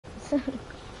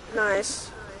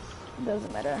Nice.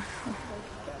 Doesn't matter.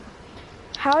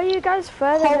 How are you guys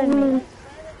further than me?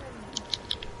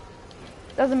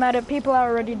 Doesn't matter, people are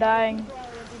already dying.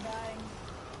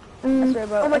 I swear,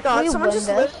 bro, Oh my god, someone just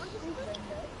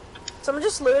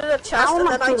looted a chest and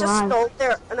then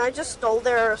I just stole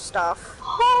their stuff.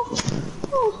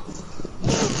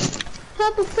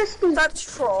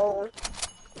 That's troll.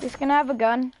 Just gonna have a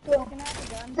gun. Yeah.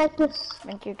 Take this.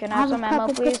 Thank you. Can I have some ammo,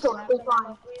 please?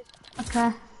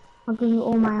 Okay. I'll give you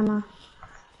all my ammo.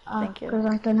 Thank you. Because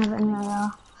I don't have any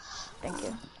other. Thank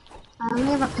you. I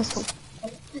only have a pistol.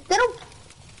 They don't.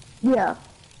 Yeah.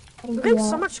 I'm getting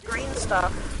so much green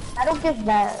stuff. I don't get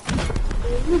that.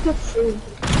 You get food.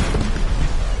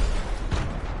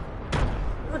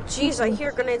 Oh jeez, I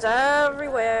hear grenades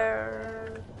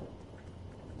everywhere.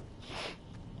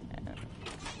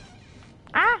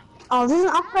 Ah! Oh, this is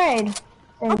an upgrade.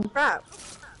 Oh crap.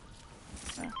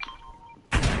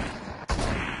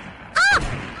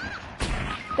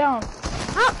 Don't. He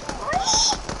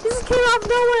just came out of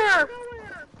nowhere.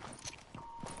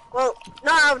 Well,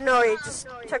 not out of nowhere, he just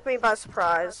took me by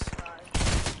surprise.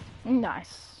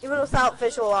 Nice. Even without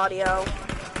visual audio.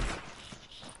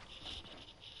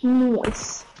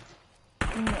 Nice.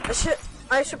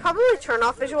 I should probably turn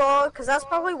off visual audio, because that's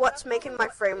probably what's making my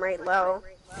frame rate low.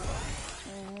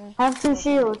 Have some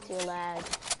shields. Too loud.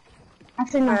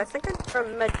 Actually, no. I think our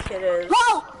medkit is.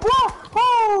 Whoa! Whoa!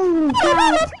 Oh!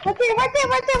 God. Right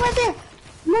there!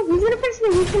 No, he's gonna finish me.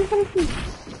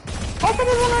 Oh,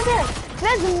 there's one right there.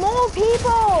 There's more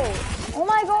people! Oh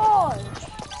my god!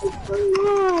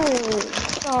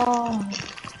 Oh.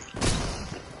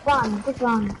 Run, just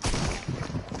run.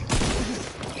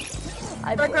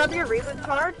 Should I grab your reboot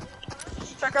card?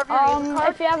 Should I grab your reboot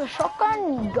card? If you have a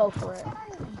shotgun, go for it.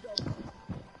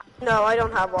 No, I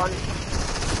don't have one.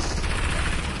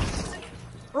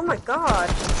 Oh my god.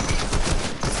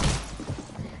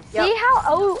 Yep. See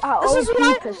how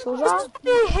OP pistols are?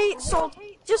 I hate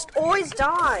just always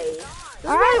die. This is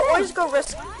why I always go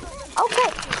risky.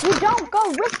 Okay, you don't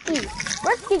go risky.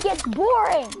 Risky gets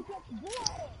boring.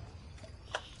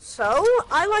 So,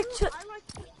 I like to...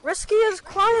 Risky is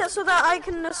quiet so that I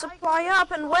can supply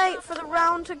up and wait for the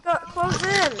round to close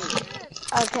in.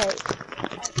 Okay,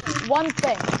 one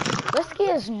thing. Risky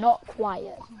is not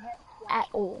quiet at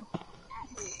all.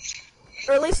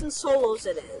 Or at least in solos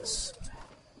it is.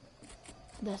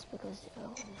 That's because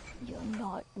you're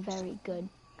not very good.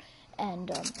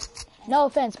 And, no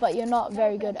offense, but you're not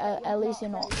very good. At least you're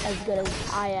not as good as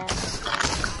I am.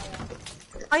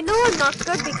 I know I'm not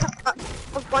good because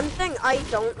of one thing, I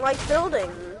don't like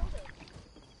building.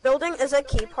 Building is a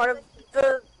key part of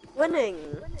the winning.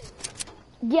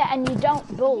 Yeah, and you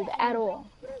don't build at all.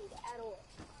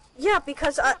 Yeah,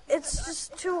 because it's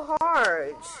just too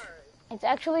hard. It's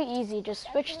actually easy. Just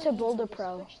switch to Builder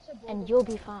Pro, and you'll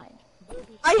be fine.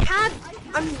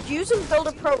 I'm using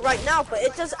Builder Pro right now, but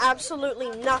it does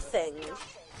absolutely nothing.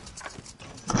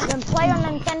 Then play on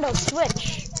Nintendo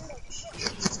Switch.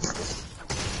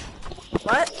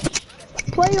 What?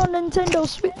 Play on Nintendo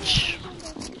Switch.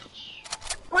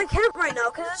 Well, I can't right now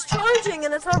because it's charging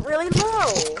and it's not really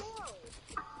low.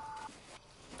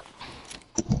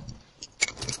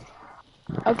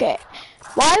 Okay.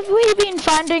 Why have we been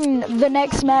finding the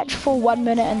next match for 1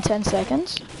 minute and 10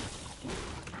 seconds?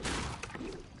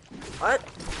 What?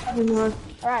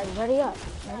 Alright, ready up.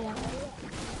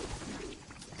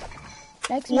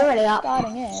 Next match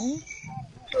starting in.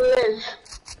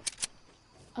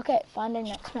 Okay, finding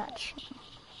next match.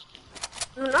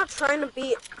 I'm not trying to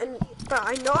be, but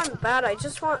I know I'm bad. I'm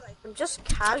just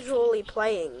casually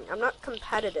playing. I'm not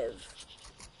competitive.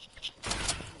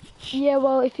 Yeah,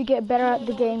 well, if you get better at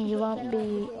the game, you won't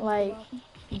be, like,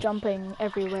 jumping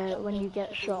everywhere when you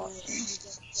get shot.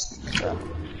 So.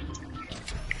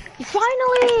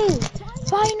 Finally!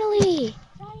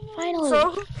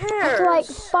 So who cares? After like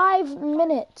 5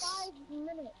 minutes.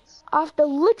 After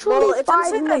literally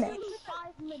 5 minutes.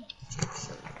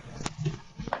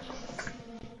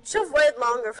 Should have waited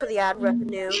longer for the ad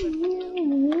revenue.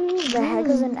 The heck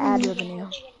is an ad revenue?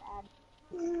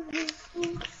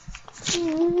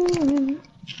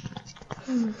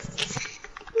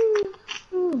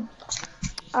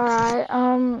 Alright,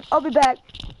 I'll be back.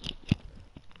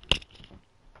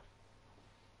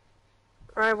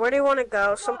 Alright, where do you want to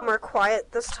go? Somewhere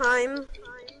quiet this time?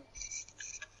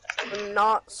 And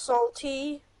not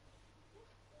salty?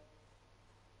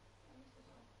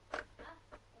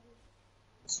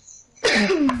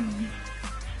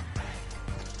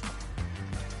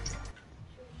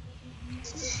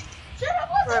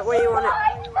 Alright, where do you want to...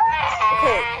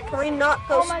 Okay, can we not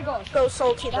go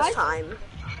salty this time?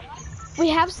 We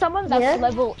have someone that's Yeah?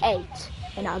 level 8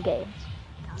 in our game.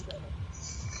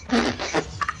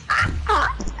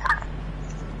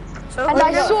 So And who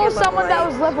I knows saw if you're someone that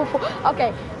level was level 4.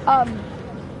 Okay,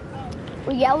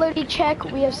 reality check,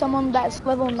 we have someone that's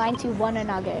level 91 in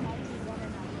our game.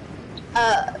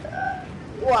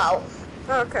 Wow.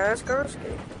 8. Okay, let's go risky.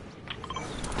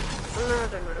 No,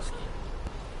 don't risky.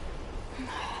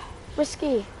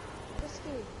 Risky.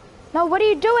 No, what are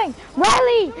you doing?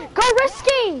 Riley, go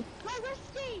risky!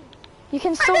 You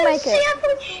can still make it.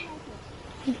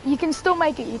 You can still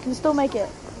make it. You can still make it.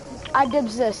 I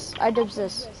dibs this.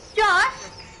 Josh,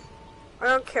 I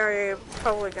don't care, you're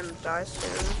probably gonna die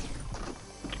soon.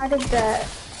 I did that.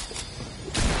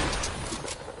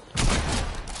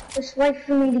 Just wait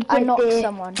for me to get I knocked there.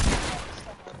 someone.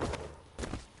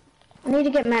 I need to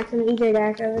get Max and EJ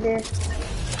Dash over there.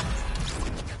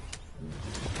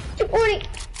 240.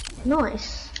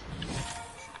 Nice.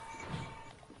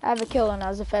 I have a kill and I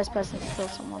was the first person to kill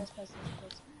someone.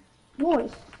 Nice.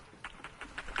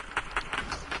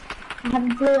 I have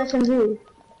a blue SMG.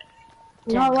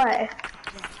 No way.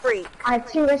 Freak. I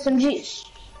have 2 SMGs.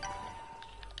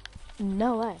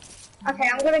 No way. Okay,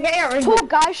 I'm gonna get out. Poor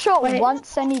guy shot Wait.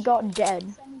 once and he got dead.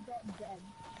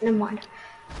 Never mind.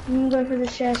 I'm gonna go for the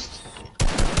chest.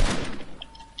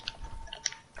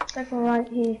 Like right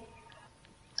here.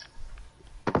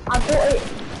 I got it.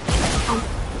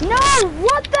 No!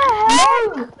 What the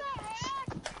heck? No!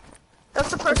 That's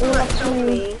the person that killed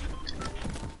me.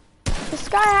 This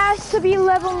guy has to be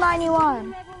level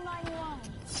 91.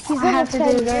 He's I have to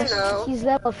level do 10. this. know. He's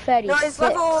level 36.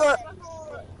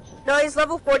 No, he's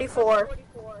level 44.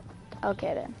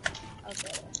 Okay then.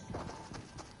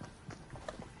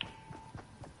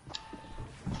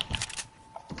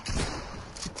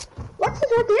 What's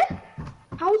his idea?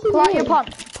 How is he Pull out your doing?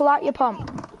 pump. Pull out your pump.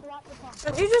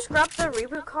 Did you just grab the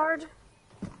reboot card?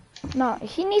 No,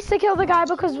 he needs to kill the guy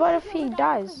because what if he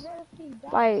dies?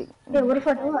 Like, Yeah, what if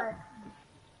I die?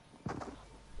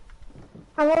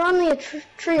 And we're only a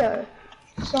trio,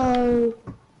 so...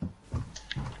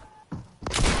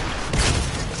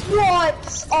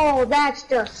 What? Oh, that's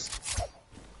just...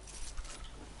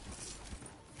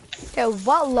 okay,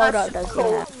 what loadout does he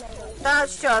cool. have?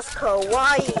 That's just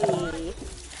kawaii.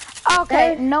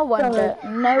 Okay, no wonder.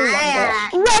 No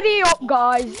wonder. Ready up,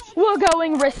 guys. We're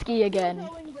going risky again.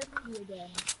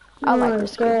 I like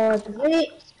risky. God.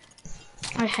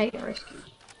 I hate risky.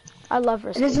 I love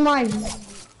risky. It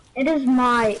is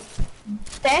my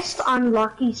best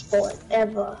unlucky sport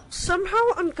ever. Somehow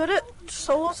I'm good at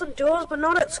solos and duos, but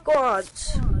not at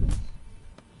squads.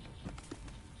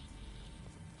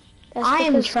 That's I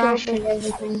am because trash at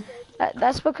skill-based- everything.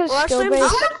 That's because Well, actually,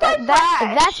 skill-based.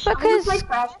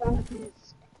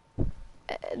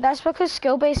 That's because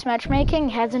skill-based matchmaking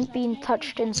hasn't been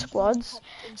touched in squads,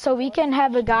 so we can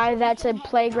have a guy that's a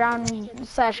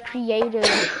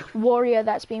playground/creative warrior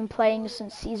that's been playing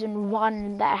since season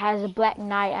 1 that has a Black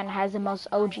Knight and has the most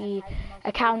OG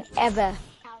account ever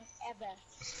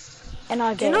in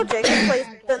our Do you game. know Jacob plays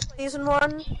since season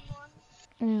 1?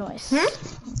 Nice.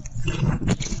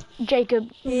 Jacob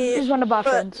is one of our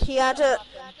But friends. he had to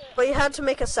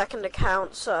make a second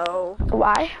account, so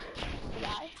Why?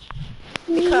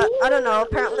 because I don't know,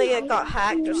 apparently it got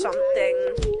hacked or something.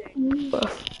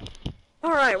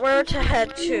 Alright, where to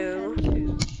head to?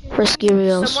 Risky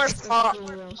reels. Somewhere far.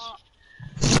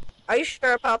 Are you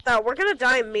sure about that? We're gonna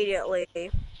die immediately.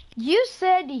 You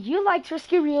said you liked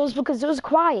risky reels because it was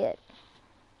quiet.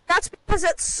 That's because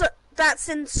that's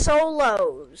in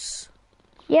solos.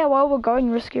 Yeah, well, we're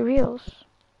going risky reels.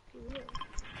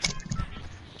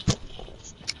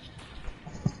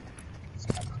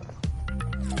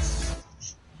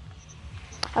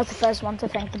 I was the first one to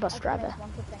thank the bus driver.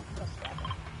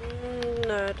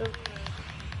 No, I don't.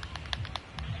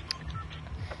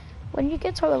 When you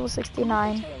get to level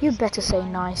 69, you better say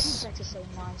nice.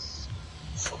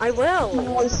 I will.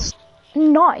 Nice.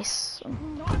 Nice.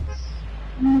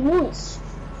 Nice.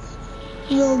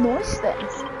 You're nice then.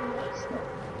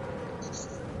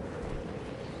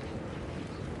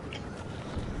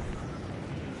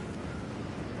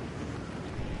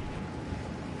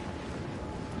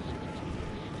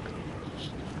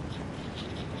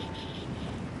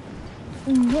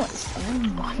 Nice.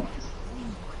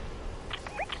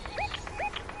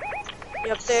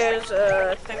 Yep, there's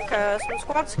I think some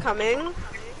squads coming.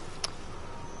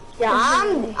 Yeah,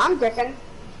 I'm dipping.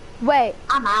 Wait,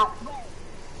 I'm out.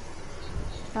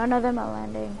 none of them are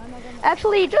landing.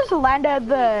 Actually, just land at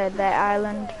the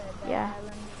island. Yeah.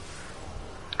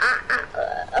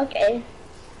 Okay.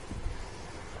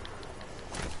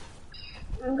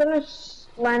 I'm gonna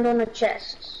land on a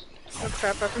chest. Oh,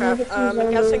 crap, oh, crap.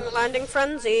 I'm guessing landing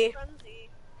frenzy.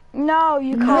 No,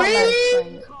 you can't.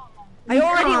 Really? I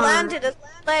already landed, it's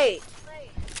late.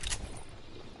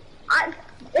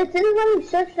 It didn't let me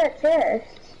search that chest.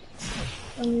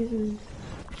 For some reason.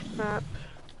 Crap.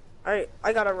 I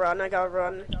gotta run,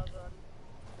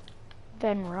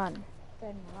 Then run.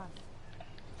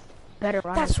 Better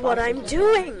run. That's what I'm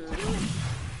doing.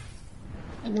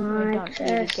 You don't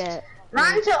need to get.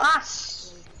 Run to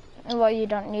us. Well, you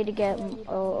don't need to get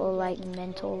or like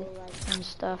mental and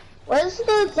stuff. Where's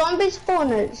the zombie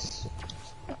spawners?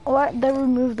 What? They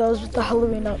removed those with the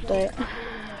Halloween update.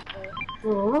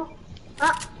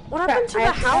 What happened to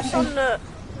the house on the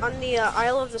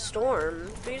Isle of the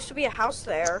Storm? There used to be a house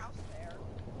there.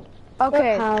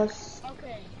 Okay. House.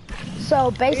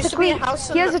 So basically, house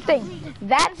here's the thing.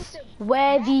 That's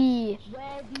where the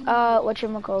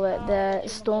whatchamacallit, the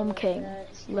Storm King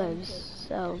lives.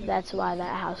 So that's why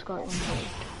that house got removed.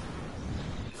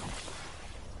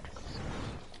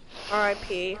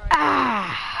 R.I.P.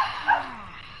 Ah.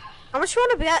 How much you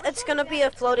want to bet it's gonna be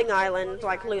a floating island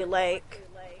like Loot Lake?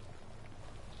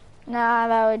 Nah,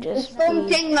 that would The just Storm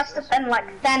be... King must have been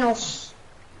like Thanos.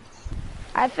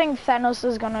 I think Thanos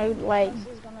is gonna like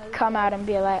come out and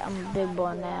be like, I'm a big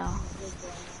boy now.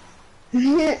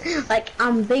 Like,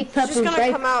 I'm big purple He's just gonna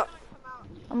Drake. come out.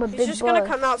 I'm a He's big just boy. gonna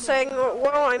come out saying,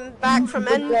 "Well, I'm back from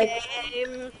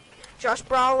Endgame. Josh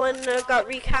Brolin got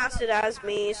recasted as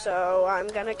me, so I'm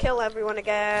gonna kill everyone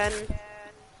again."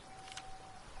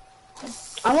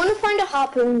 I want to find a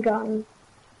harpoon gun.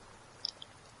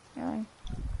 Yeah,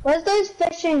 Where's those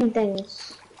fishing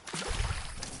things?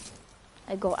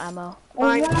 I got ammo.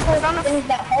 There's one of found those a- things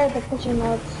that hold the fishing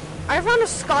rods. I found a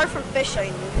scar from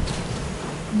fishing.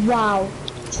 Wow.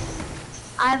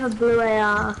 I have a blue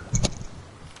AR.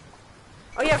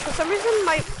 Oh yeah, for some reason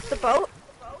the boat,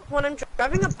 when I'm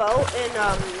driving a boat in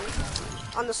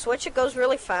on the Switch, it goes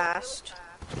really fast.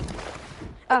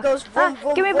 It goes vroom,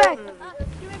 vroom, give me vroom. back.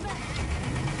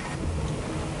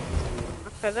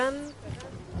 Okay then.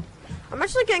 I'm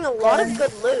actually getting a lot of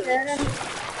good loot.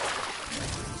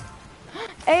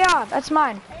 AR, that's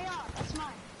mine.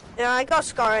 Yeah, I got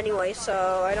Scar anyway,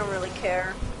 so I don't really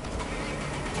care.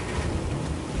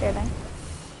 Here then.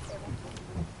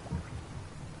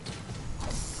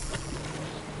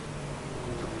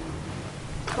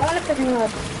 I want a fishing rod.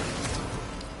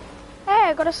 Hey,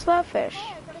 I got a slurpfish.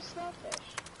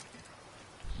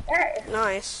 There.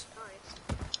 Nice.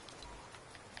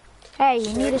 Hey,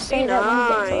 you need to say that when you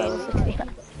get to level 69.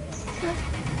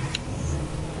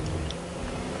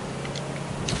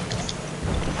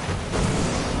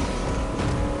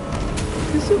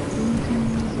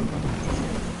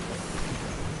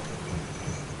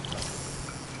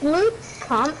 Loot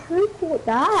pump? Who caught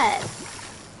that?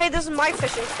 Hey, this is my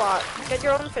fishing spot. Get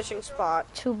your own fishing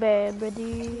spot. Too bad,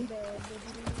 buddy.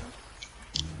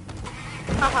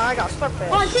 Haha, I got slurpfish.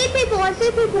 Oh, I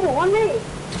see people on me.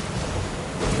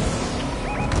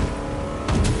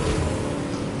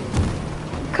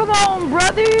 Come on,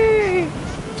 brother!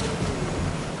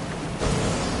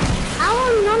 How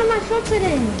are none of my shots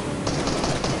hitting?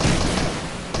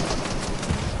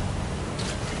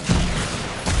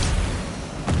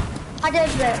 I did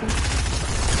it.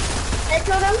 They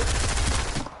killed him.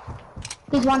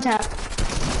 He's one tap.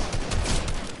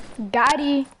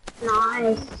 Gotti.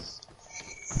 Nice.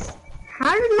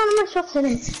 How did none of my shots hit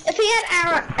him? If he had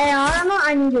AR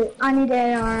ammo, I need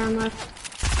AR ammo.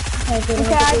 Okay,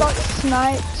 I got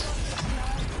sniped.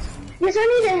 Yes, I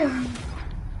need AR.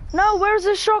 No, where's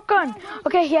the shotgun?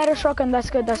 Okay, he had a shotgun. That's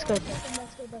good, that's good.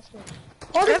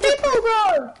 All the people,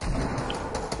 bro!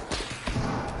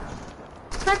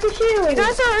 Back to shield. You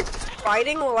guys are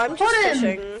fighting while I'm just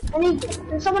fishing.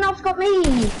 And someone else got me.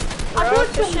 Bro,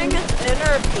 fishing is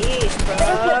inner peace,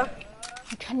 bro.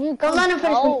 Can you Don't let him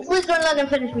finish me. Please don't let him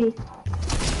finish me.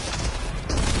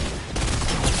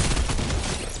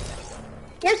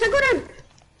 Yes, I got him.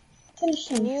 Finish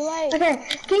him. You like... Okay,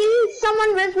 can you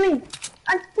someone with me?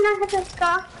 Can I have that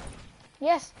scar?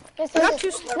 Yes, yes, I got yes. two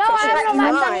yes. No, I have no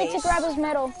mats. I need to Nice. grab his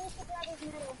medal.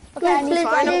 Okay, I need Please, to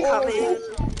Fine, find I'm all of coming. his.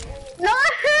 No, I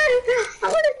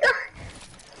want to die.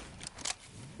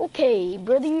 Okay,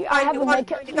 brother, I have a med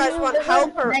kit. You guys want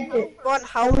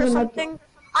help or something?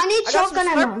 I need I got some shotgun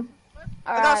ammo.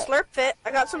 I got slurp fit.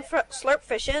 I got some slurp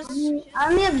fishes.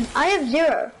 I have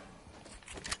 0.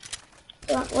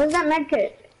 Where's that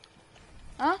medkit?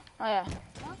 Huh? Oh yeah.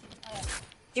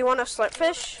 Do you want a slurp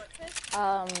fish?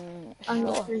 Sure.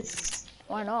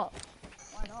 Why not?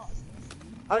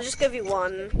 I'll just give you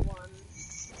one.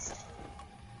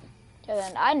 Okay,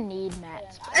 then I need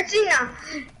mats. Actually, no.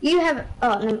 You have.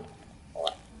 Oh no.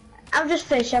 I'll just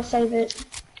fish. I'll save it.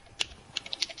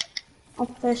 I'll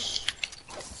fish.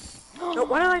 No,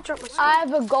 why did I drop my scar? I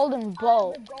have a golden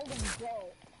bow.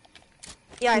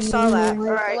 Yeah, I saw that.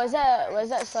 Alright. Where's that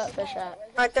slurpfish at?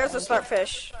 Alright, there's a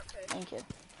slurpfish. Thank you.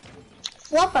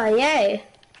 Flopper, yay.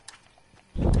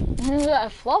 A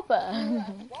flopper.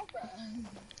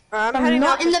 I'm heading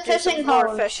not out in to the do some fishing more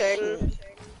hole. fishing.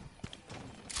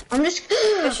 I'm just.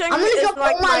 Fishing I'm gonna is drop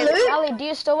like all my loot. Riley, do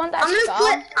you still want that I'm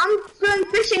scar? doing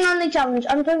fishing only challenge.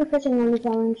 I'm doing a fishing only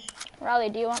challenge. Riley,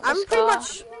 do you want the I'm scar? pretty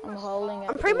much. I'm holding it.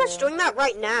 I'm pretty for much you. doing that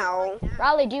right now.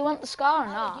 Riley, do you want the scar or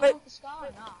not?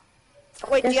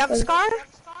 Wait, do Yes, you have a please. scar?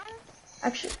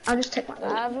 Actually, I'll just take my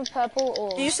loot. I have a purple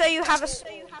ore. Do you say you have a?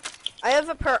 I have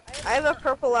a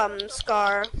purple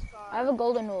scar. I have a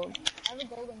golden orb.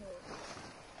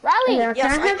 Riley! Yeah,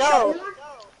 Yes, can I I have know. shotgun ammo?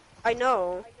 I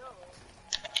know.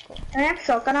 Can I have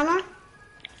shotgun ammo?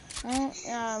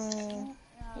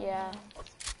 Yeah.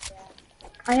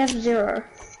 I have 0.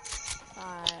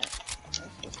 Alright.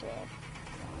 This is good.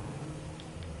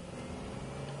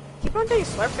 Keep on getting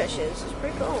slurpfishes. It's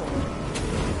pretty cool.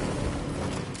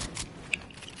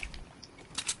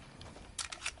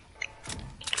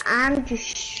 I'm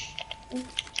just.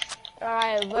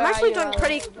 Alright, I'm actually doing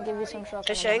pretty give you some shotgun.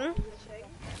 fishing.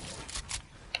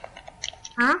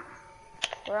 Huh?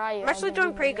 Where are you? I'm actually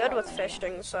doing pretty good with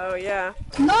fishing, so yeah.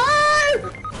 No!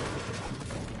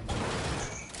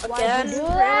 Why'd you do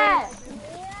Again, that?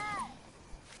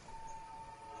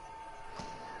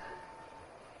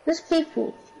 There's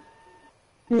people.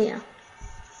 Yeah.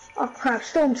 Oh crap,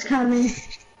 storm's coming.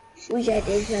 Wish I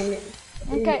did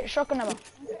something. Okay, shotgun ammo.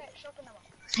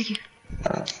 Thank you.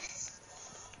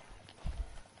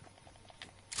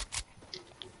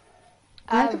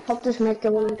 I have to pop this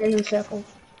medkit when I'm getting in circle.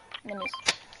 Minis.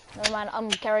 Never mind, I'm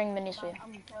carrying minis for you.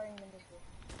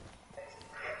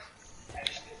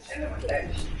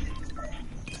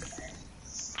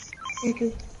 Thank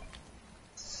you.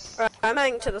 Alright, I'm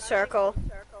heading to the circle.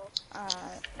 Alright,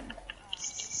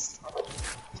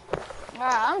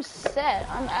 I'm set.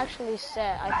 I'm actually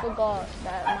set. I forgot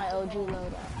that my OG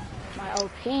loadout. My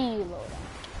OP loadout.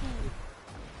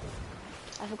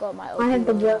 I forgot my OP I had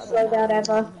the loadout, worst but now loadout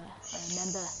ever.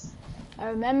 I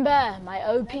remember my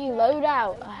OP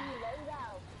loadout. That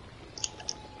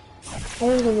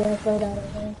was the worst loadout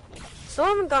ever. Still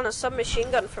haven't gotten a submachine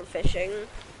gun from fishing.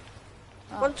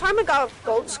 One time I got a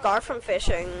gold scar from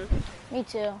fishing. Me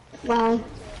too. Wow.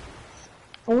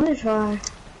 I wanna try.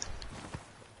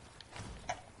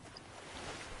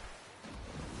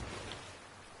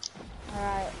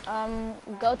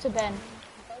 Alright, go to Ben.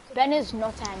 Ben is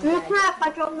not angry. Oh crap, I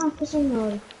dropped my fishing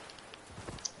rod.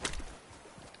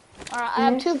 Alright, I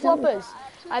have 2 floppers.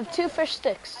 I have 2 fish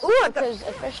sticks. Ooh, I got- Because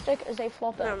a fish stick is a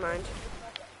flopper. Never mind.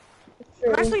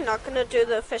 I'm actually not gonna do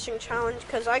the fishing challenge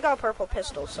because I got a purple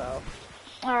pistol, so.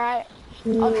 Alright,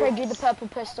 I'll trade you the purple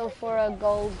pistol for a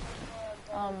gold,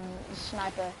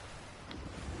 sniper.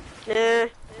 Nah.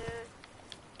 Okay,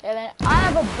 then I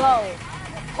have a bow.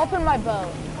 Hop in my bow.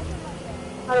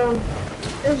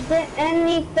 Is there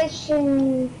any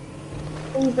fishing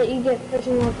things that you get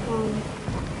fishing rods from?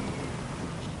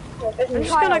 I'm just gonna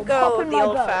Child, hop go in the my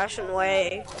boat. old-fashioned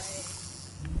way.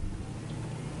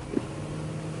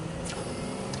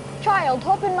 Child,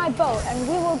 hop in my boat and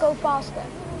we will go faster.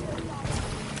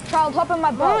 Child, hop in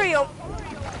my boat. Mario,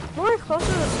 more closer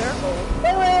to the circle.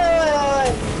 Wait.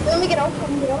 Let me get out.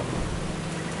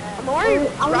 I'm already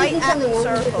I'm right gonna do at the something. I'm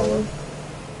gonna do circle. something.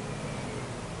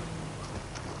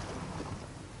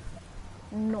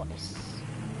 Nice.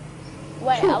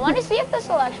 Wait, I want to see if this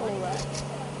will actually work.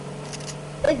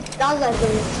 It does, I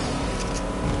think.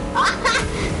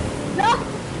 No!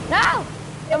 No!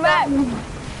 Come back!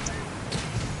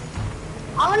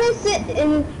 I want to sit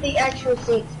in the actual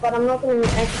seats, but I'm not going to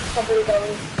actually probably go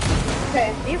in.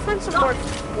 Okay. You find some more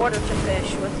water to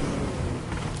fish with.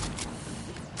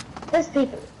 There's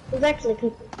people. There's actually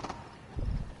people.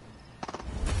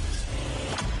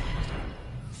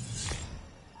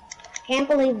 Can't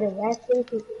believe there's actually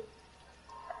people.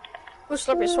 Ooh,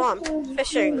 slippery swamp.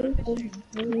 Fishing. Actually,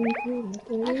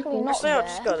 not Actually, I'll there.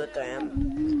 just go to the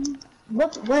dam.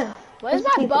 What? Where? Where's my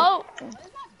people? boat?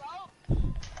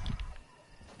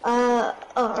 Oh,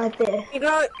 right there.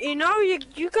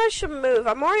 You guys should move.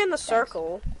 I'm already in the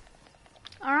circle.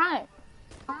 Alright.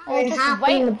 We're just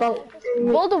halfway in wait. the boat.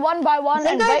 Build a 1x1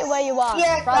 and wait where you are.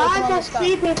 Yeah, Rather than on guys, the I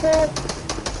see sky. people.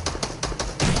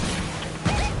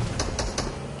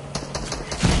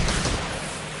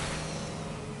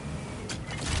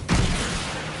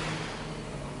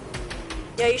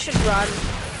 Yeah, you should run.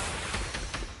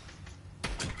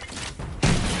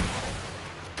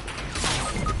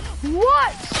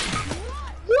 What?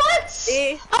 What?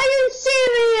 See? Are you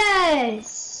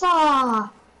serious?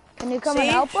 Fuck. Can you come See?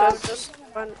 and help Should've us? just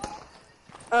run.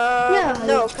 Yeah.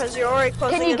 No, because you're already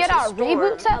closing Can you into get the our storm.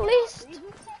 reboots at least?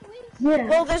 Yeah.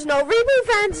 Well, there's no reboot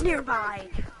vans nearby.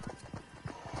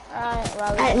 Alright,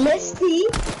 well, Let's see.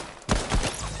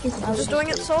 I'm just doing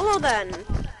it solo then.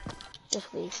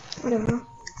 Just leave. Whatever.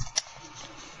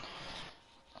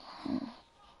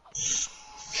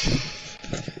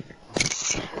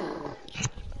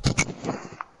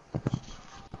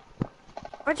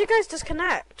 Why'd you guys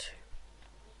disconnect?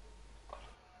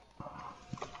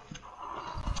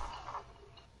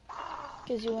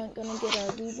 Because you weren't gonna get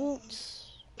our reboots.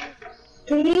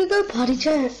 Can you go potty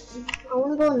chat? I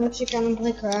wanna go on Instagram and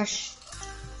play Crash.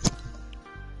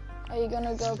 Are you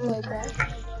gonna go play Crash?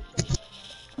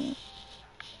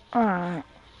 Alright.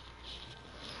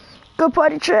 Go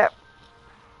potty chat.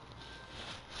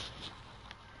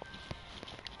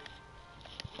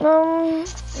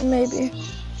 Maybe.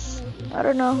 I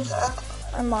don't know.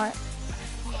 I might.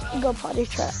 Go potty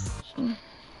chat.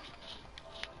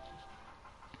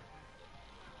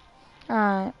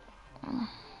 Alright.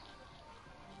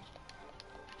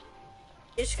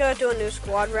 You just gotta do a new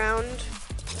squad round.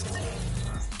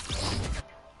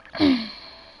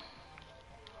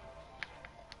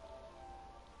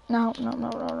 No.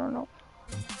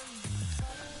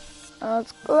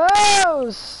 It's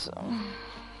close.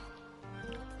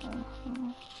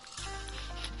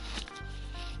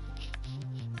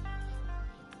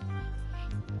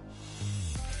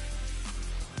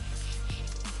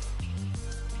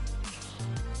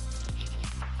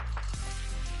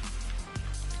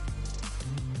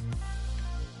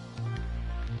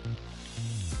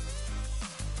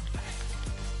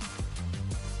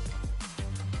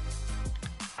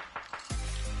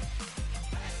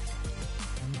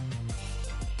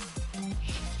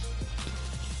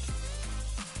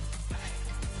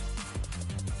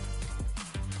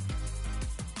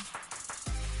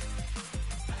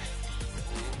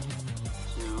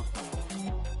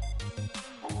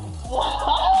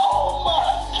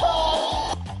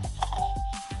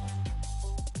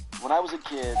 When I was a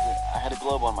kid, I had a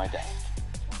globe on my desk,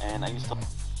 and I used to...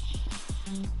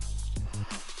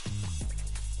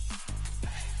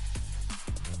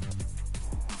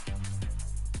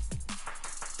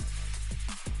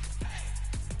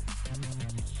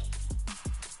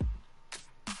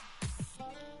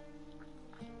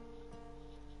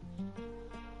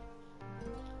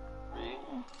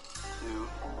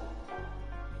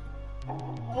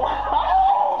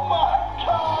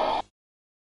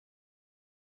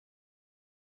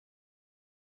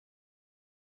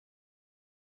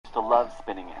 to love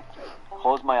spinning it.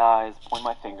 Close my eyes, point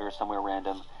my finger somewhere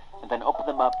random, and then open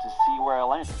them up to see where I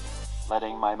landed,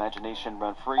 letting my imagination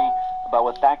run free about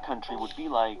what that country would be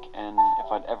like and if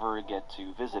I'd ever get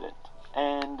to visit it.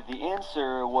 And the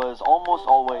answer was almost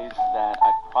always that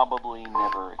I'd probably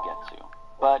never get to.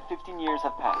 But 15 years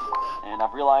have passed, and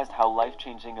I've realized how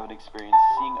life-changing of an experience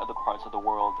seeing other parts of the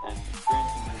world and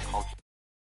experiencing new cultures.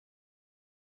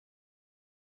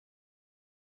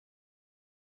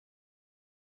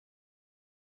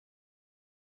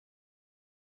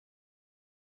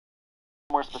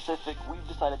 More specific, we've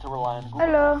decided to rely on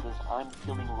Google Maps' I'm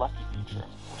Feeling Lucky feature,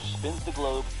 which spins the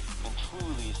globe and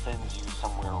truly sends you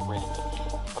somewhere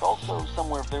random, but also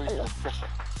somewhere very specific,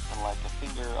 unlike a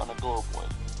finger on a globe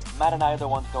would. Matt and I are the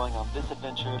ones going on this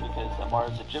adventure because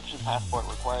Amar's Egyptian passport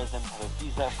requires them to have a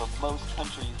visa for most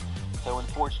countries, so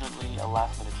unfortunately a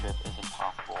last-minute trip is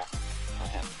impossible for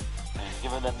him. And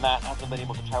given that Matt hasn't been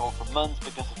able to travel for months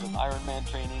because of his Ironman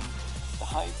training, the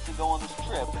hype to go on this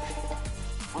trip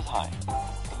was high.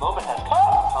 The moment has come.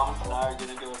 Thomas and I are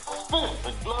gonna go spin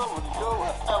the globe and go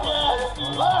wherever.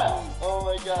 Oh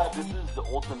my god, this is the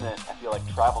ultimate, I feel like,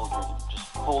 travel dream. Just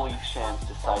fully chance to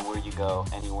decide where you go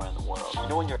anywhere in the world. You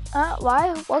know when you're...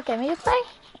 Why? What game are you playing?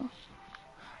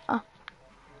 Oh.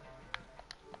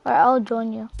 Alright, I'll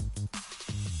join you.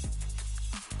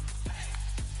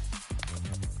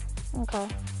 Okay.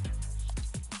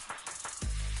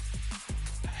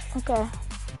 Okay.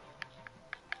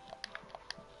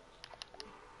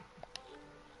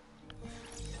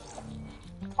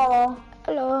 Hello.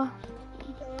 Hello.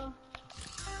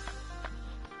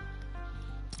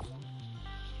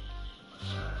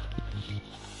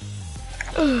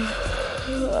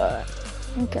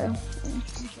 Okay.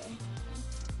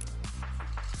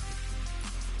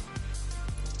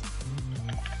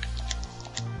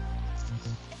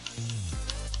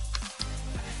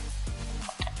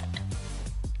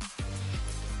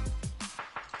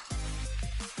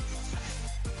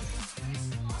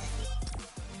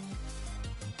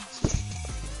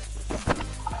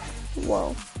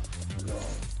 Whoa.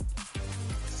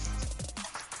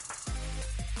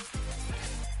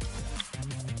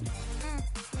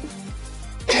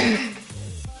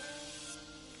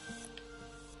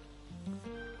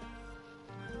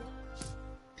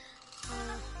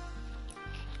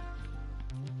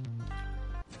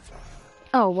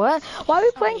 Oh, what? Why are we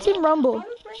playing Team Rumble?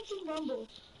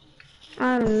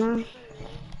 I don't know.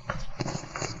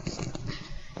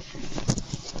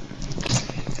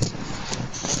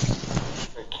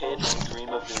 For a kid who dream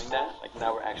of doing that, like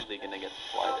now we're actually gonna get to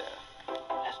fly there.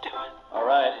 Let's do it. All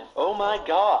right. Oh my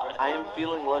God, I am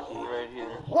feeling lucky right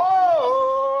here.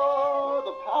 Whoa!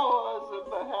 The power is in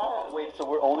the hand. Wait, so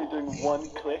we're only doing one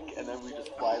click and then we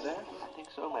just fly there? I think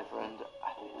so, my friend.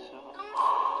 I think so.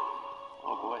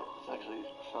 Oh boy, it's actually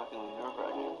shockingly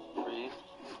nerve-wracking. 3,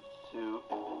 2.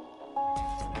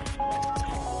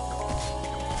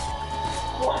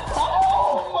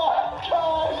 Oh my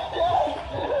God! Yes!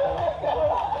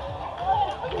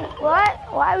 What?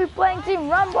 Why are we playing Team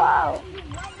Rumble?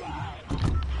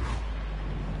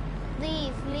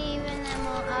 Leave, and then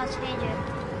I'll change it.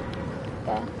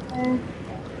 Okay.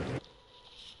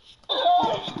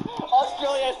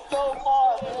 Australia is so far.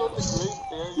 It's a great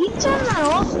area. You turn that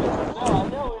off? No, I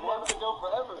know. We wanted to go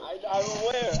forever. I'm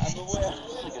aware. It's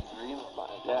like a dream of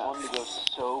mine. Yeah. I wanted to go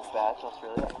so bad to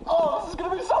Australia. Oh, this is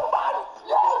gonna be so fun!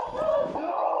 Yes!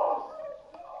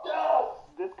 Yes!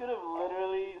 This could have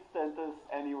literally sent us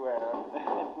anywhere,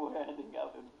 and we're ending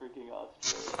up in freaking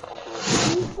Australia.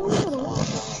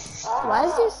 Why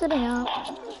is he sitting out?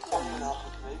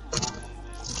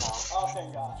 Oh,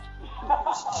 thank God.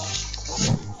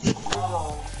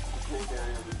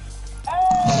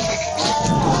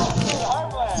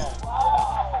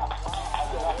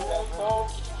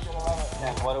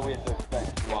 And what are we to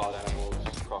expect? Wild animals,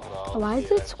 crocodiles. Why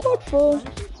is it squad full?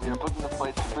 We are booking a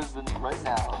flight to Brisbane right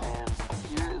now, and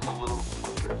here is a little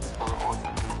secret for all you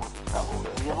who want to travel.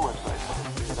 We have a website,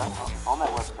 hellowee.com. On that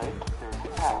website, there's a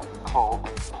tab called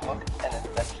Book an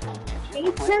Adventure. Can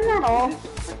you turn that off? It is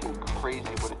freaking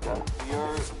crazy what it does. We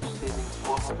are saving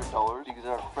 $400 because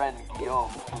our friend Guillaume,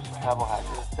 who's a travel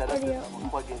hacker, set up this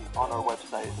plugin on our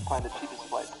website to find the cheapest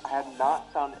flight. I have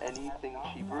not found anything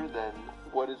cheaper than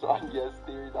what is on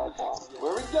YesTheory.com.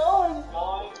 Where are we going?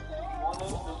 Going to one of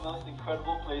the most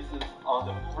incredible places on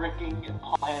the freaking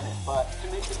planet. But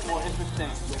to make it more interesting,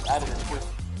 we've added a twist.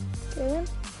 Okay.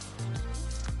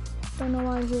 Don't know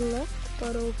why he left,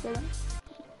 but okay.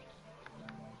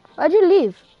 Why'd you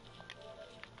leave?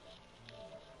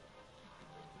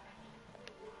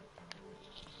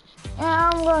 Yeah,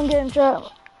 I'm gonna get in chat.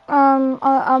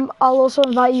 I'll also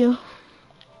invite you.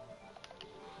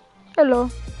 Hello.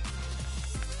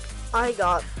 I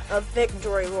got a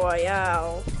victory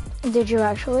royale. Did you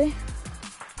actually?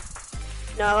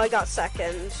 No, I got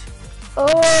second.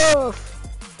 Oh.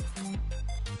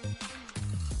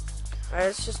 Alright,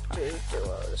 let's just do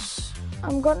duos.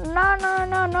 I'm going. No,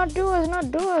 not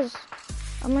duos.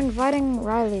 I'm inviting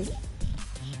Riley.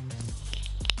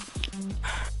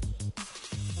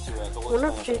 I wonder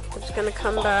if Jacob's gonna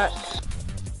come back.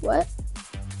 What?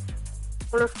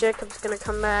 I wonder if Jacob's gonna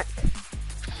come back.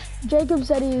 Jacob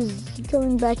said he's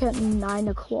coming back at 9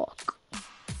 o'clock.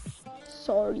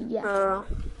 Sorry, yeah.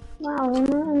 Wow, I'm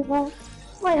not involved.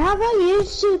 Wait, how about you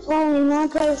shoot only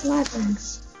not those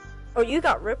weapons? Oh, you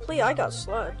got Ripley, I got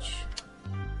Sludge.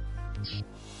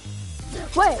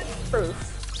 Wait. Proof.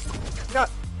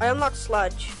 I unlocked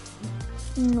Sludge.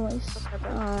 Nice.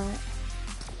 Alright.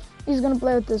 He's gonna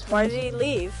play with his Why friends. did he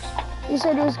leave? He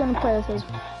said he was gonna play with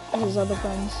his other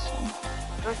friends.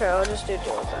 Okay, I'll just do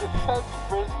duos then. That's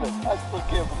Brisbane. I still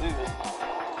can't believe it.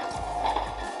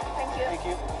 Thank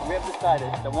you. We have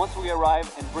decided that once we arrive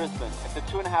in Brisbane, it's a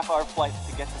 2.5-hour flight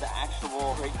to get to the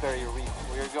actual Great Barrier Reef.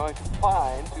 We are going to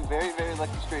find 2 very, very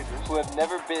lucky strangers who have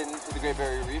never been to the Great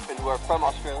Barrier Reef and who are from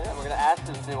Australia. And we're going to ask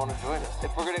them if they want to join us.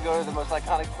 If we're going to go to the most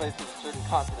iconic place of a certain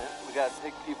continent, we got to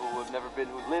take people who have never been,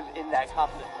 who live in that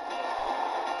continent.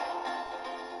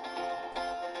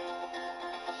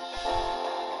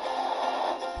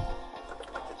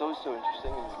 It's always so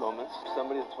interesting in these moments.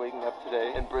 Somebody that's waking up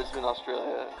today in Brisbane,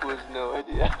 Australia, who has no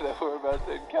idea that we're about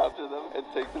to encounter them and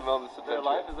take the moments of their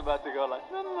life is about to go like,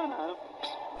 no.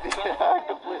 Yeah,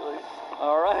 completely.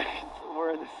 All right,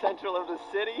 we're in the central of the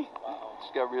city. Wow.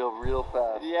 Just got real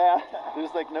fast. Yeah,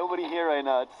 there's like nobody here right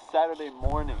now. It's Saturday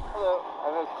morning. Hello, I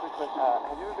have a quick question.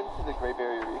 Have you ever been to the Great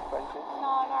Barrier Reef by chance?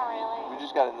 No, not really. We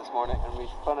just got in this morning and we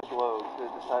spun a globe to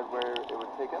decide where it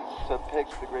would take us. So pick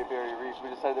the Great Barrier Reef.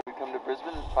 We decided that we'd come to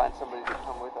Brisbane and find somebody to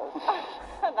come with us.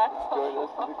 That's Join us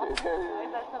to the Great Barrier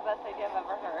Reef. That's the best idea I've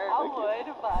ever heard. I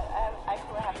would, but I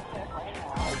actually have to play right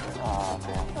now. Aw,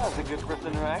 man. That's a good first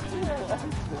interaction. That's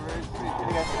very sweet.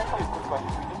 Hey guys, can I ask you a quick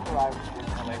question? We just arrived in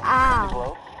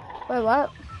Ow. Wait, what?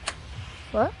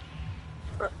 What?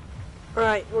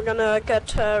 Alright, we're gonna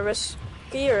get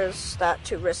risky, or is that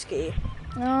too risky?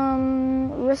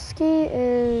 Risky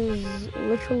is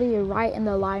literally right in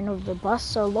the line of the bus,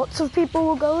 so lots of people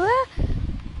will go there.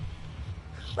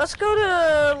 Let's go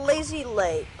to Lazy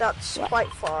Lake. That's quite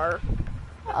far.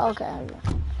 Okay.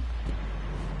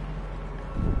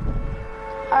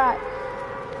 Alright.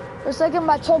 For a second,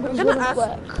 my toggles wouldn't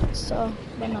work, so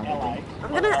then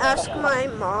I'm gonna ask my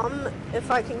mom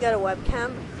if I can get a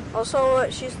webcam. Also,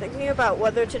 she's thinking about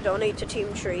whether to donate to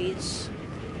Team Trees.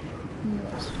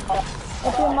 Yes.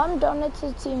 If your mom donates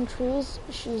to Team Trees,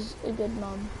 she's a good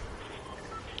mom.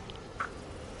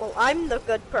 Well, I'm the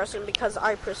good person because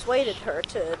I persuaded her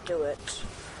to do it.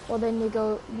 Well, then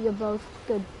you're both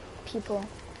good people.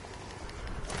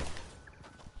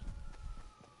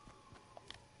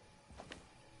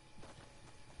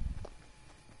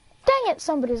 Dang it,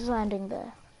 somebody's landing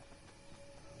there.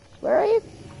 Where are you?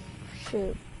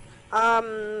 Shoot.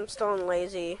 Still in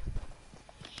Lazy.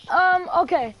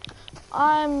 Okay.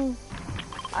 I'm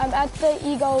at the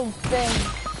Eagle thing.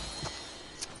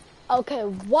 Okay,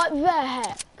 what the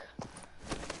heck?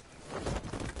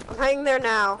 I'm hanging there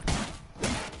now.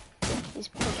 He's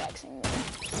pickaxing me.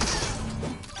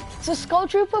 It's a Skull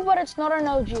Trooper, but it's not an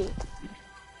OG.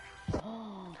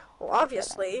 Well,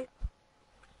 obviously.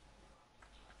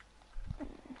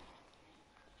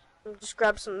 I'll just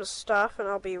grab some stuff and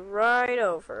I'll be right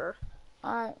over.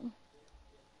 Alright.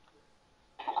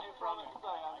 Trying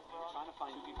to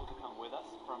find people to come with us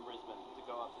from Brisbane to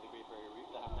go up to the Great Barrier Reef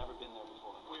that have never been there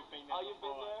before. We've been there. Oh, you've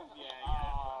been there?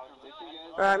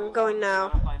 Yeah. Alright, I'm going now.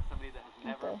 Trying to find somebody that has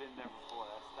never been there before.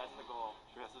 That's the goal.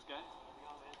 Should we ask this guy?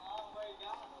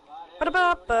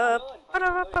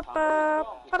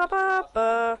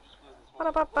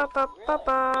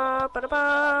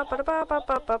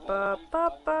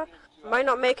 Might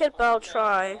not make it, but I'll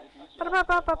try. Luke, I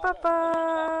got a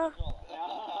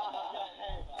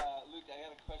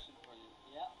question for you.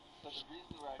 Yeah. So the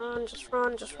reason we're Run,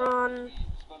 just run.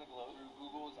 spun a globe through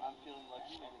Google's I'm Feeling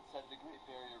Lucky and it said the Great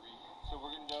Barrier Reef. So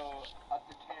we're gonna go up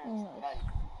to Cairns tonight.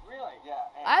 Really?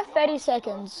 Yeah. I have 30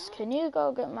 seconds. Can you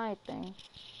go get my thing?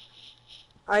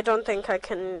 I don't think I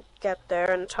can get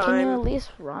there in time. Can you at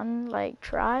least run, like,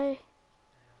 try?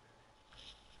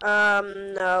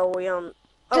 No, we don't.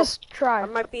 Just try. I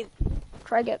might be.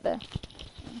 Try get there.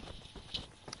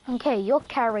 Okay, you're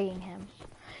carrying him.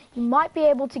 You might be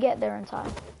able to get there in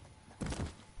time.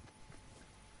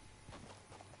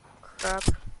 Crap.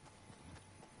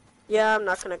 Yeah, I'm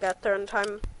not gonna get there in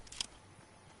time.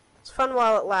 It's fun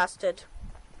while it lasted.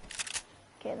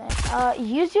 Okay then.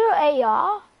 Use your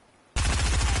AR.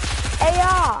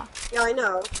 AR! Yeah, I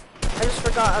know. I just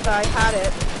forgot that I had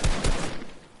it.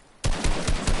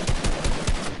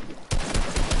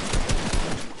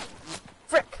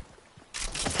 Frick!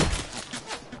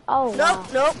 Oh, wow.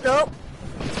 Nope.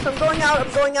 If I'm going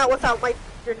out without my...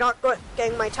 You're not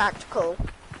getting my tactical.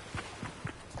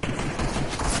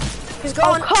 He's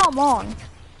going... Oh, come on!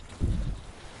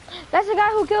 That's the guy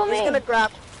who killed me! He's gonna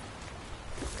grab...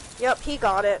 Yep, he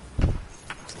got it.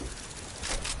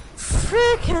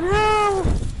 Frickin' hell!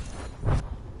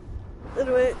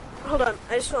 Anyway, hold on.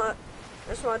 I just wanna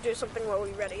do something while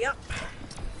we ready up.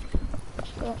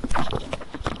 Yeah.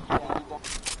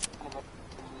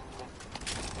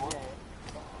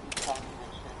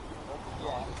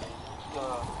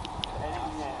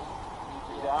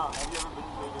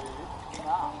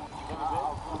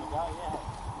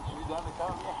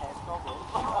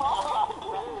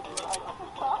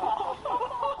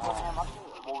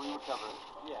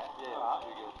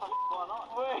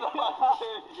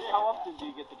 How often do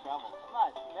you get to travel? No,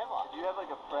 never. Do you have like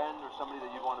a friend or somebody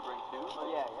that you want to bring too? Oh,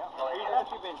 yeah. Have you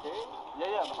actually been too?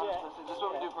 Yeah. This is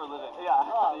what we do for a living. Yeah.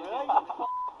 Oh, really?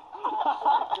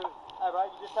 Hey, bro,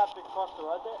 you just have to cross the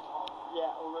road there?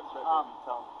 Yeah, all good.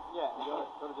 Yeah, you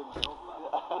got to do the middle.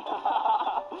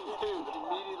 Dude,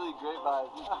 immediately great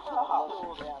vibes.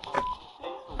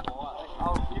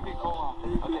 I'll give you a call.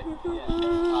 Okay,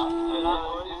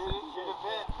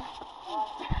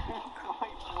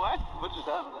 What? What just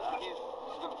happened? He's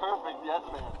the perfect yes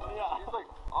man. Yeah. He's like,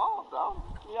 oh, so?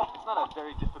 Yeah. It's not a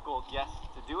very difficult yes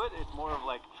to do it. It's more of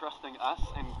like trusting us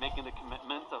and making the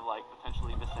commitment of like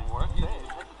potentially missing work. You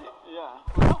hesitate. Yeah.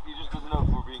 He just doesn't know if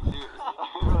we're being serious.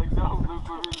 We're like, no, Luke,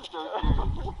 we're being so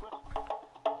serious.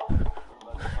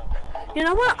 You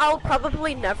know what I'll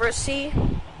probably never see?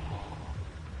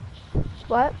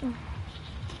 What?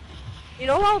 You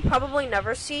know what I'll probably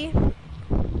never see?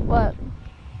 What?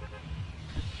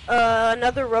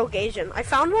 Another rogue agent. I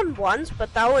found one once,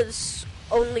 but that was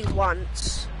only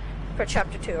once for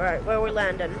chapter 2. Alright, where are we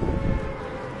landing?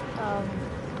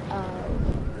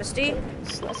 Misty?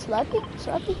 Slurpee?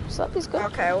 Slurpee's good.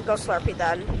 Okay, we'll go Slurpee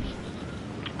then.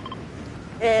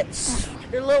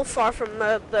 You're a little far from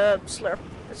the Slurp.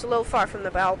 It's a little far from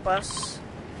the battle bus.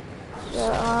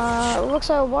 Yeah, looks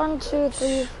like 1, 2,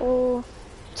 3, 4,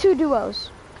 2 duos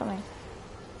coming.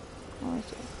 Let me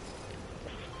see.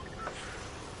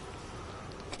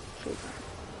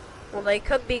 Well, they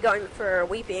could be going for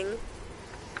Weeping.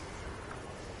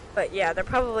 But yeah, they're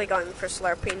probably going for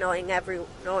Slurpee, knowing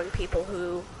people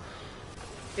who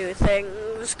do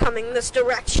things coming this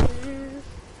direction.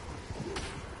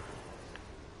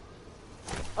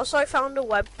 Also, I found a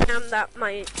webcam that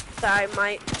I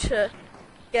might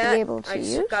get. Be able to I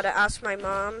just use? gotta ask my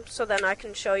mom, so then I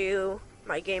can show you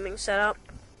my gaming setup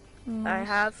that I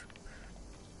have.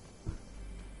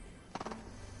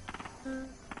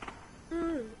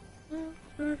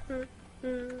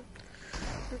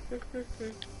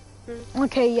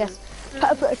 Okay, yes.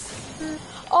 Perfect.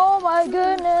 Oh my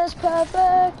goodness,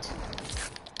 perfect.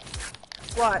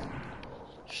 What?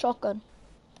 Shotgun.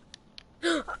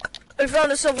 I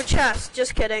found a silver chest.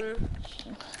 Just kidding.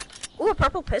 Ooh, a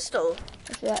purple pistol.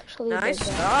 If you actually Nice did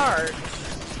that. start.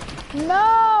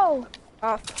 No!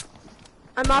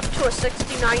 I'm off to a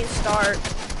 69 start.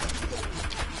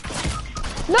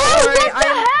 No, Sorry, what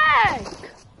the heck?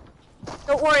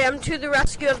 Don't worry, I'm to the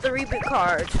rescue of the reboot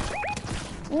card.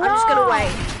 No. I'm just gonna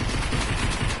wait.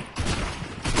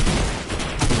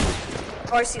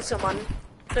 Oh, I see someone.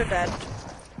 They're dead.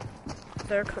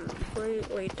 They're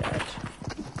completely dead.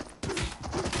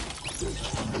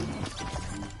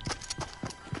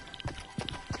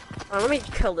 Let me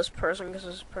kill this person because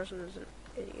this person is an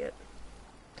idiot.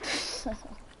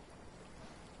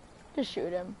 Just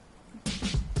shoot him.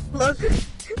 Look,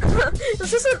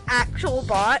 this is an actual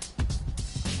bot.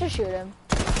 Just shoot him.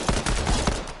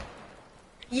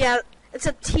 Yeah, it's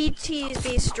a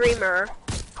TTV streamer.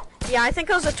 Yeah, I think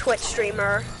it was a Twitch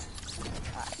streamer.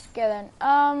 Okay then. It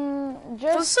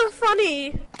was Just so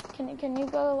funny. can you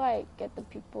go like get the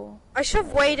people? I should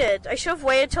have waited. I should have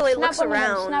waited till he looks one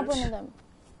around. Of them. Snap one of them.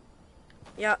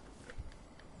 Yep.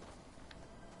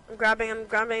 I'm grabbing. And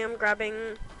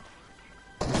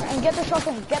get the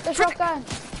shotgun. Get the shotgun.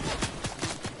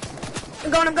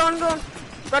 I'm going.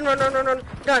 Run. Dun.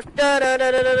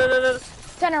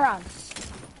 Turn around.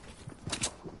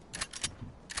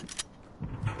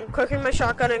 I'm cooking my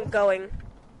shotgun and going.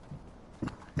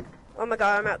 Oh my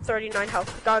god, I'm at 39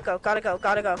 health. Gotta go.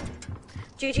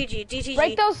 GTG.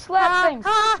 Break those slap things.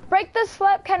 Break the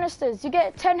slap canisters. You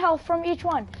get 10 health from each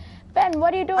one. Ben,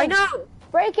 what are you doing? I know.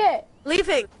 Break it.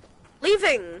 Leaving.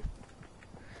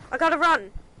 I gotta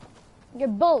run.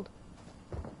 Get build.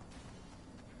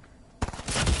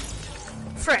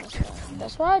 Frick.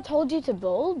 That's why I told you to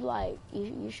build. Like,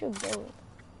 you should build.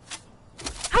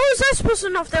 How was I supposed to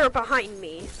know if they were behind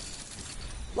me?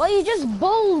 Well, you just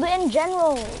build in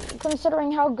general,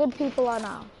 considering how good people are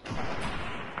now.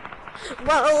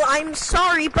 Well, I'm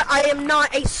sorry, but I am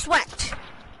not a sweat.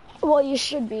 Well, you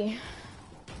should be.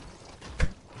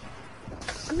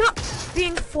 I'm not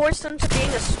being forced into being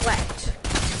a sweat.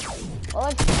 Well,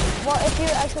 if you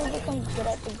actually become good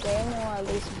at the game, or at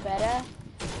least better,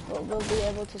 we'll be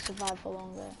able to survive for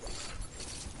longer.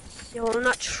 Yeah, well, I'm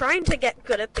not trying to get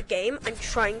good at the game. I'm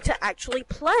trying to actually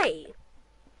play.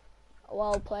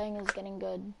 Well, playing is getting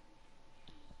good.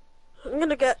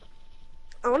 I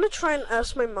want to try and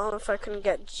ask my mom if I can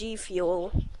get G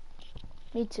Fuel.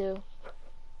 Me too.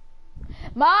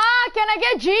 Ma, can I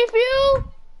get G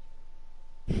Fuel?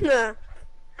 Nah.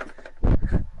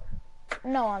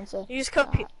 No answer. Use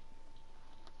code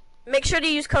Make sure to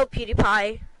use code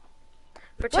PewDiePie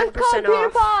for 10% What's code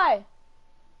off. PewDiePie?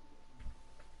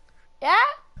 Yeah?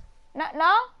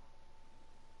 No?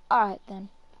 Alright then.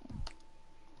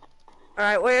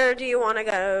 Alright, where do you want to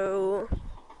go?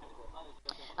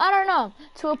 I don't know.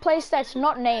 To a place that's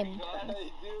not named.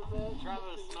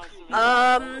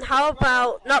 How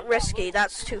about, not Risky,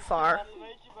 that's too far.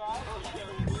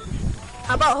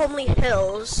 How about Homely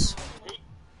Hills?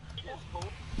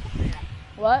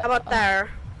 What? How about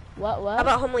there? What? How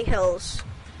about Homely Hills?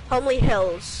 Homely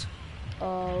Hills.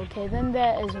 Okay, then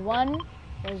there's 1,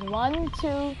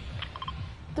 2,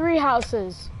 3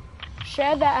 houses.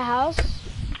 Share that house.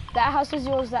 That house is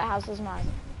yours, that house is mine.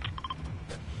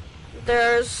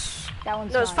 There's... That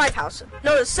one's there's mine. 5 houses.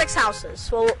 No, there's 6 houses.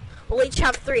 We'll each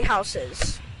have 3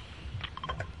 houses.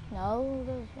 No,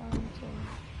 there's 1, 2.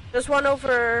 There's one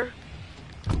over...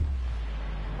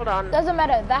 Hold on. Doesn't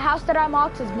matter. The house that I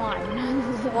marked is mine.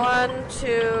 1,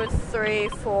 2, 3,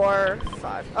 4,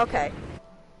 5. Okay.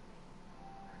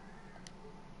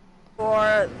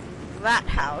 For that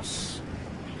house.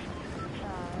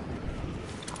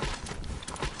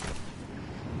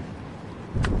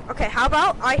 Okay, how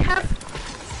about I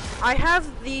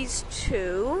have these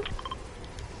 2,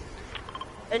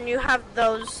 and you have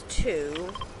those 2.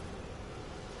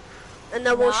 and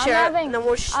then we'll share. And then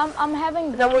we'll I'm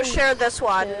having. Then we'll share this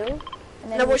one. And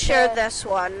then we'll share this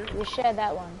one. We share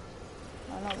that one.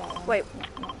 No, not that one. Wait.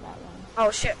 No, not that one.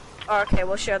 Oh shit. Oh, okay,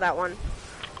 we'll share that one.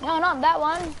 No, not that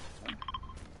one.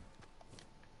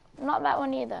 Not that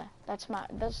one either. That's my.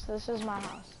 This is my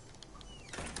house.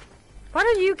 Why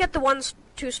don't you get the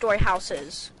 2-story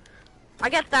houses? I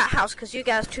get that house because you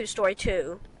guys 2-story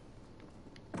too.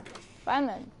 Fine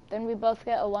then. Then we both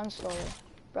get a 1-story.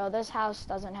 Bro, this house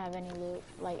doesn't have any loot,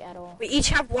 like, at all. We each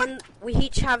have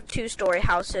 2-story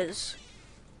houses.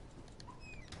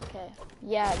 Okay.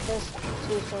 Yeah, this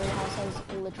 2-story house has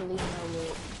literally no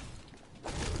loot.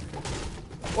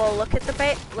 Well, look at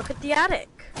the attic.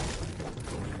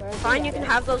 Fine, you can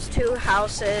have those 2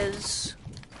 houses.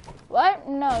 What?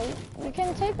 No, you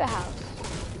can take the house.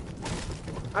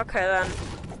 Okay then.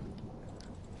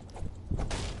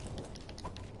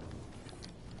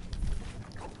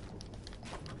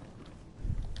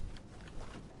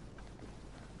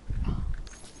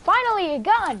 Finally, a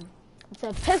gun! It's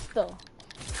a pistol.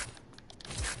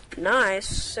 Nice,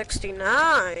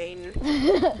 69.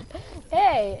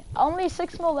 Hey, only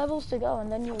 6 more levels to go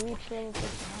and then you'll reach level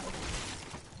 69.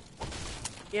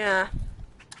 Yeah.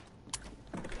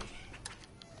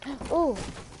 Ooh,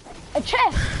 a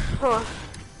chest! Oh.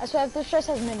 I swear if this chest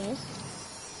has minis.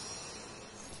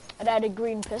 I'd add a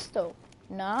green pistol.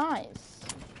 Nice.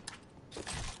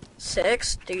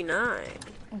 69.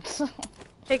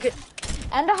 Take it.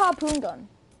 And a harpoon gun.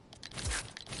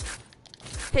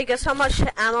 Hey, guess how much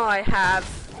ammo I have?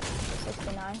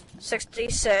 69.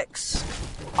 66.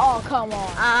 Oh, come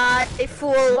on. I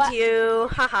fooled you.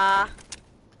 Haha.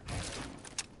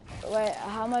 Wait,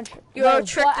 how much? You're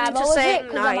tricked into saying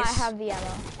nice. I might nice. have the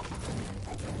ammo.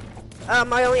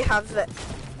 I only have the.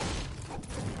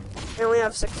 I only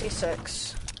have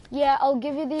 66. Yeah, I'll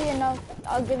give you the ammo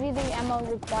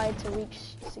required to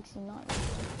reach 69.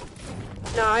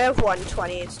 No, I have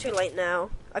 120. It's too late now.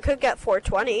 I could get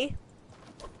 420.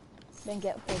 Then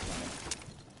get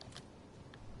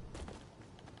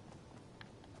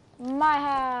 420. My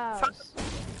house.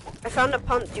 I found a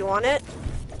pump. Do you want it?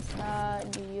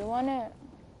 Do you want it?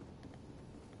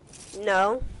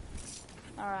 No.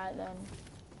 Alright then.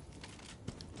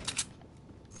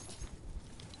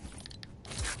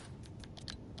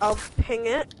 I'll ping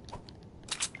it.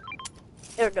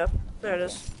 There we go. There it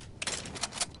is.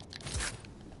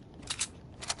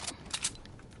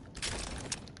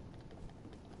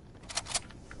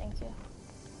 Thank you.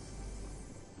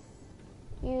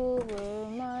 You were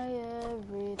my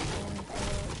everything.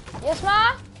 Yes,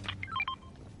 Ma?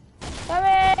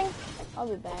 Coming! I'll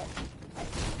be back.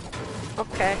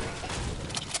 Okay.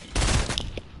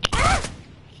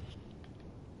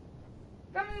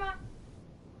 Coming, Ma.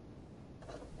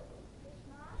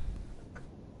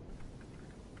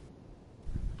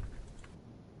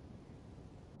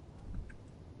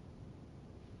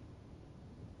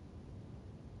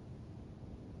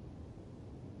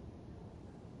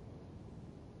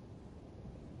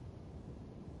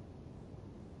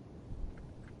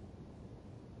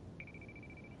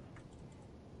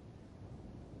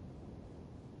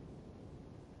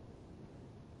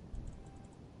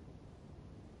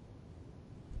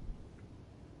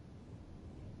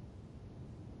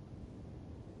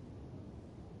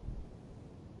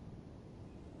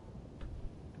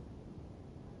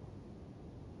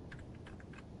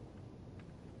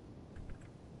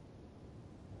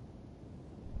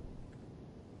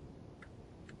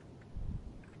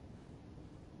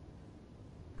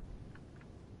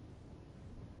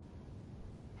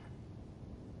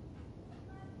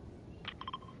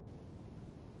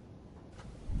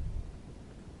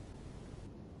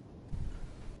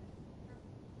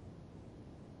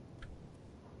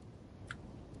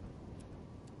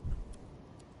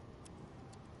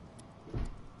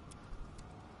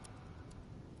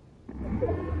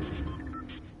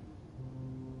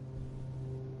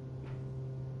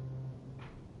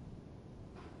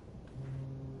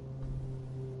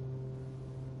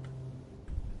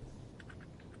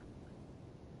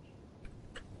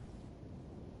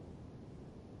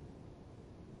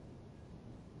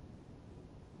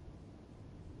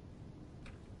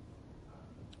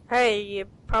 Hey, you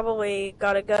probably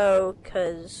gotta go,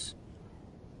 'cause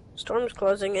storm's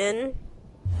closing in.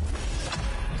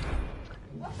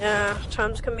 Yeah,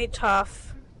 times can be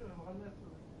tough.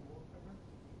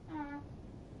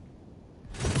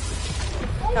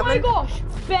 Oh my gosh,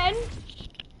 Ben!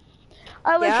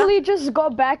 I literally just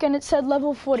got back and it said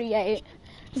level 48.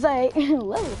 It's like,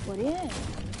 level 48.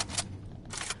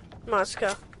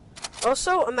 Moscow.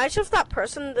 Also, imagine if that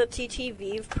person, the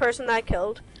TTV person that I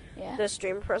killed, Yeah. The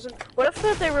stream person. What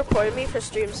if they reported me for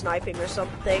stream sniping or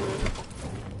something?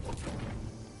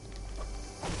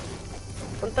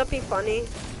 Wouldn't that be funny?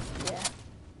 Yeah.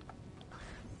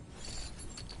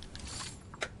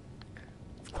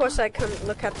 Of course I couldn't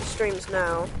look at the streams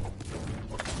now.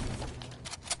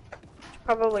 Should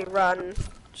probably run.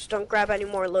 Just don't grab any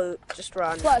more loot. Just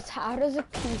run. Plus, how does a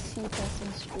PC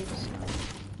person stream snipe?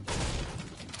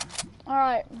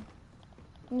 Alright.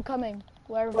 I'm coming.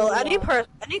 Wherever Well, you are.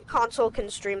 any console can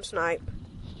stream snipe.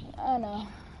 I know.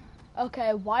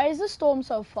 Okay, why is the storm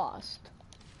so fast?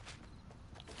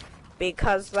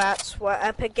 Because that's what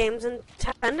Epic Games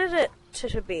intended it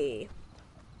to be.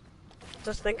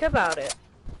 Just think about it.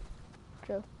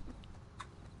 True.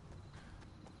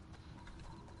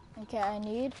 Okay, I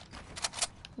need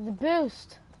the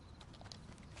boost.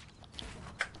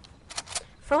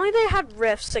 If only they had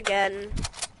rifts again.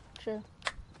 True.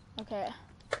 Okay.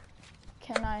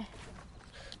 Can I?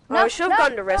 Oh, I should have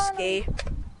gone to Risky.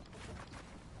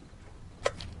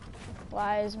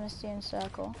 Why is Misty in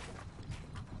circle?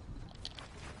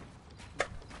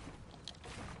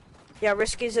 Yeah,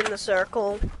 Risky's in the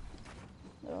circle.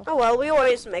 Oh. Oh well, we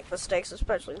always make mistakes,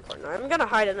 especially in Fortnite. I'm gonna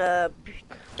hide in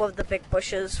one of the big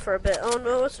bushes for a bit. Oh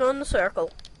no, it's not in the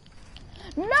circle.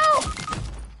 No!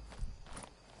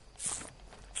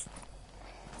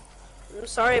 I'm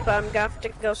sorry, but I'm gonna have to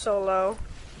go solo.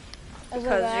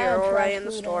 Because you're already in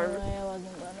the storm. Anyway, I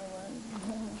wasn't gonna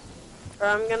win. Or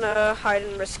I'm gonna hide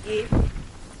in Risky.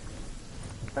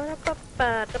 Han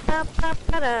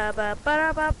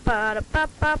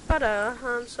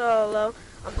Solo,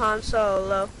 I'm Han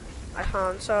Solo. I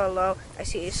Han Solo. I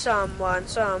see someone.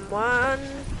 Should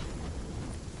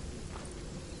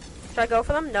I go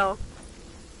for them? No.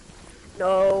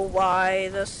 No, why?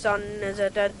 The sun is a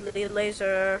deadly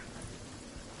laser.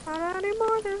 Not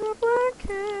anymore, there's a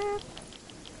blanket.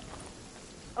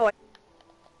 Oh,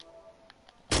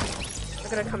 they're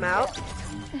gonna come out.